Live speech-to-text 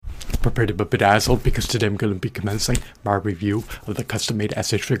Prepare to be bedazzled because today I'm going to be commencing my review of the custom-made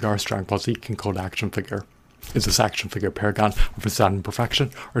SH Figuarts Dragon Ball Z King Cold action figure. Is this action figure a paragon of design and perfection,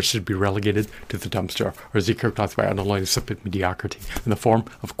 or should it be relegated to the dumpster, or is he characterized by underlying insipid mediocrity in the form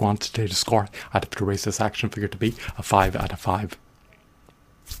of a quantitative score? I'd have to raise this action figure to be a 5 out of 5.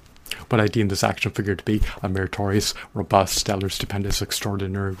 But I deem this action figure to be a meritorious, robust, stellar, stupendous,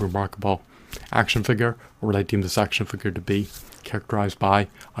 extraordinary, remarkable action figure, or would I deem this action figure to be characterized by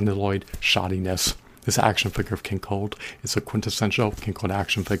unalloyed shoddiness? This action figure of King Cold is a quintessential King Cold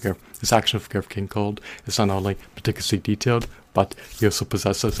action figure. This action figure of King Cold is not only meticulously detailed, but he also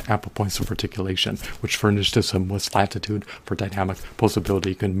possesses ample points of articulation, which furnishes him with latitude for dynamic posability.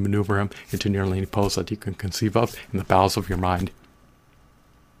 You can maneuver him into nearly any pose that you can conceive of in the bowels of your mind.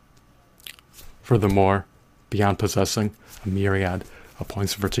 Furthermore, beyond possessing a myriad of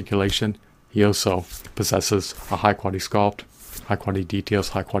points of articulation, he also possesses a high-quality sculpt, high-quality details,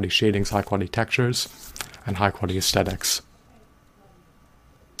 high-quality shadings, high-quality textures, and high-quality aesthetics.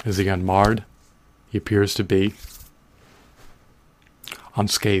 Is he unmarred? He appears to be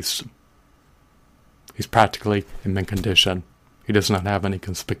unscathed. He's practically in mint condition. He does not have any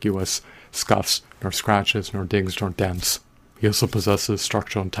conspicuous scuffs, nor scratches, nor dings, nor dents. He also possesses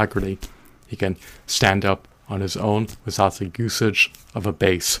structural integrity. He can stand up on his own without the usage of a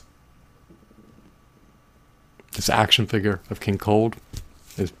base. This action figure of King Cold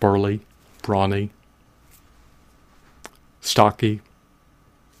is burly, brawny, stocky,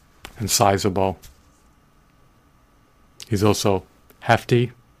 and sizable. He's also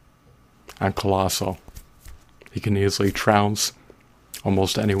hefty and colossal. He can easily trounce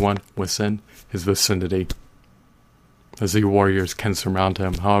almost anyone within his vicinity. The Z warriors can surround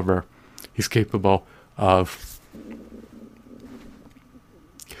him, however, he's capable of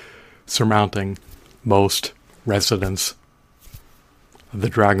surmounting most residents of the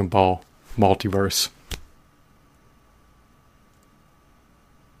Dragon Ball multiverse.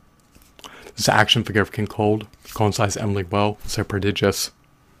 This action figure of King Cold coincides eminently well with a prodigious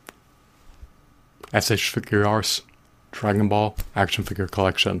SH Figuarts Dragon Ball action figure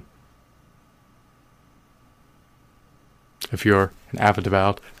collection. If you're an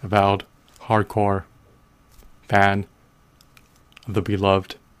avowed hardcore fan of the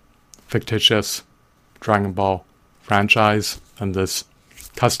beloved fictitious Dragon Ball franchise, and this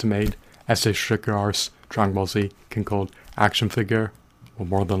custom-made SH Figuarts Dragon Ball Z King Cold action figure will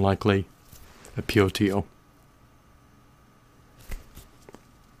more than likely appeal to you.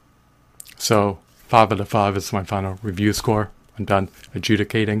 So 5 out of 5 is my final review score. I'm done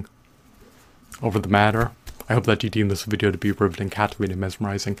adjudicating over the matter. I hope that you deem this video to be riveting, captivating,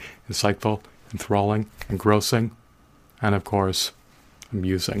 mesmerizing, insightful, enthralling, engrossing, and of course,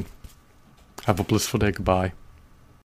 amusing. Have a blissful day. Goodbye.